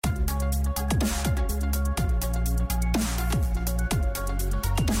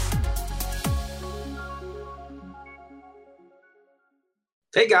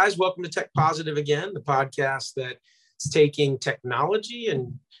Hey guys, welcome to Tech Positive again, the podcast that's taking technology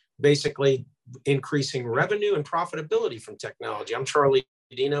and basically increasing revenue and profitability from technology. I'm Charlie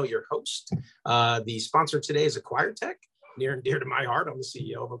Dino, your host. The sponsor today is AcquireTech, near and dear to my heart. I'm the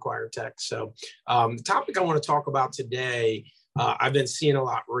CEO of AcquireTech. So the topic I want to talk about today, I've been seeing a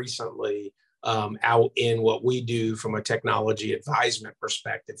lot recently out in what we do from a technology advisement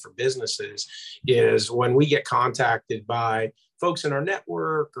perspective for businesses, is when we get contacted by folks in our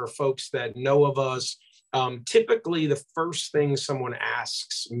network or folks that know of us. Typically, the first thing someone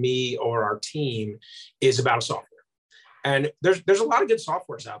asks me or our team is about software. And there's a lot of good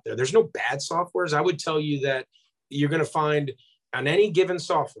softwares out there. There's no bad softwares. I would tell you that you're going to find on any given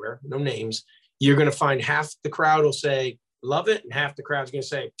software, no names, you're going to find half the crowd will say, love it, and half the crowd's going to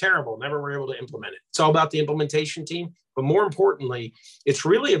say, terrible, never were able to implement it. It's all about the implementation team. But more importantly, it's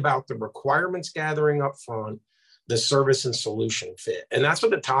really about the requirements gathering up front, the service and solution fit. And that's what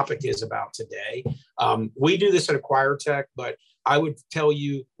the topic is about today. We do this at AcquireTech, but I would tell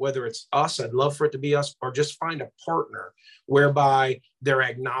you, whether it's us, I'd love for it to be us, or just find a partner whereby they're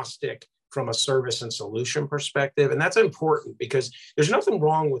agnostic from a service and solution perspective. And that's important because there's nothing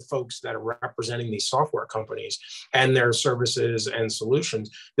wrong with folks that are representing these software companies and their services and solutions.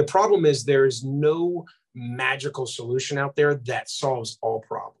 The problem is there is no magical solution out there that solves all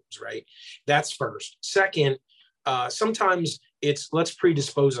problems, right? That's first. Second, sometimes it's let's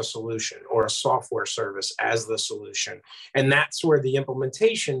predispose a solution or a software service as the solution. And that's where the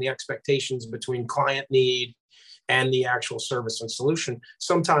implementation, the expectations between client need and the actual service and solution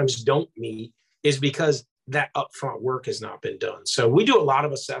sometimes don't meet, is because that upfront work has not been done. So we do a lot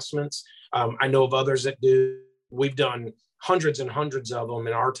of assessments. I know of others that do. We've done hundreds and hundreds of them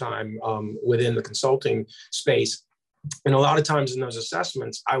in our time within the consulting space. And a lot of times in those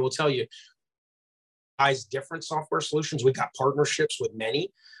assessments, I will tell you, different software solutions. We got partnerships with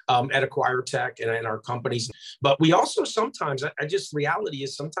many at AcquireTech and in our companies. But we also sometimes, reality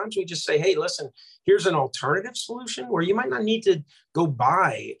is sometimes we just say, hey, listen, here's an alternative solution where you might not need to go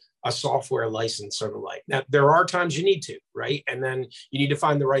buy a software license or the like. Now, there are times you need to, right? And then you need to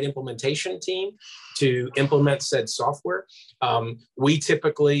find the right implementation team to implement said software. We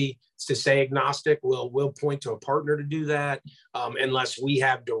typically, to say agnostic, we'll point to a partner to do that unless we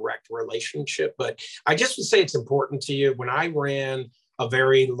have direct relationship. But I just would say it's important to you. When I ran a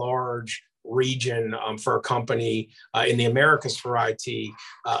very large region for a company in the Americas for IT,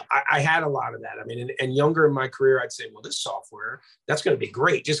 I had a lot of that. I mean, and younger in my career, I'd say, well, this software, that's going to be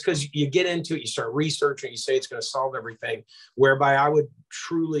great. Just because you get into it, you start researching, you say it's going to solve everything, whereby I would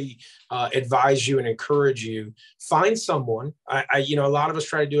truly advise you and encourage you, find someone. A lot of us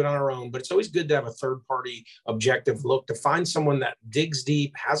try to do it on our own, but it's always good to have a third-party objective look to find someone that digs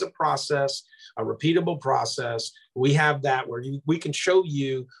deep, has a process, a repeatable process. We have that where we can show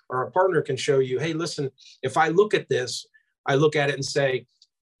you, or a partner can show you, hey, listen, if I look at this, I look at it and say,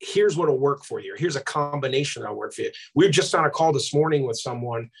 here's what'll work for you. Here's a combination that'll work for you. We were just on a call this morning with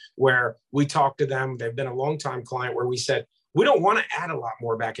someone where we talked to them. They've been a longtime client, where we said, we don't want to add a lot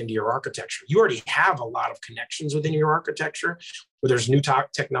more back into your architecture. You already have a lot of connections within your architecture, where there's new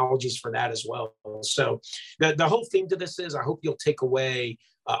technologies for that as well. So the whole theme to this is, I hope you'll take away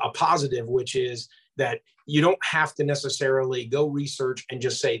a positive, which is that you don't have to necessarily go research and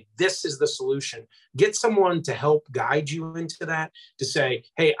just say, this is the solution. Get someone to help guide you into that, to say,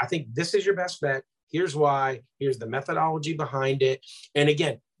 hey, I think this is your best bet. Here's why. Here's the methodology behind it. And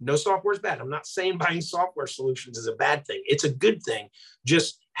again, no software is bad. I'm not saying buying software solutions is a bad thing. It's a good thing.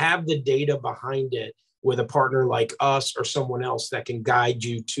 Just have the data behind it with a partner like us or someone else that can guide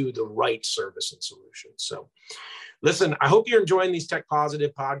you to the right service and solution. So listen, I hope you're enjoying these Tech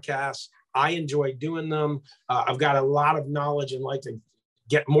Positive podcasts. I enjoy doing them. I've got a lot of knowledge and like to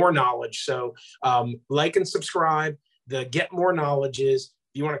get more knowledge. So like and subscribe. The get more knowledge is,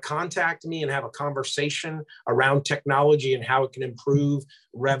 if you want to contact me and have a conversation around technology and how it can improve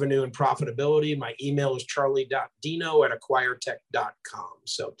revenue and profitability, my email is charlie.dino@acquiretech.com.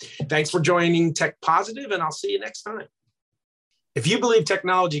 So thanks for joining Tech Positive, and I'll see you next time. If you believe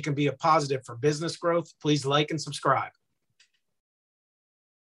technology can be a positive for business growth, please like and subscribe.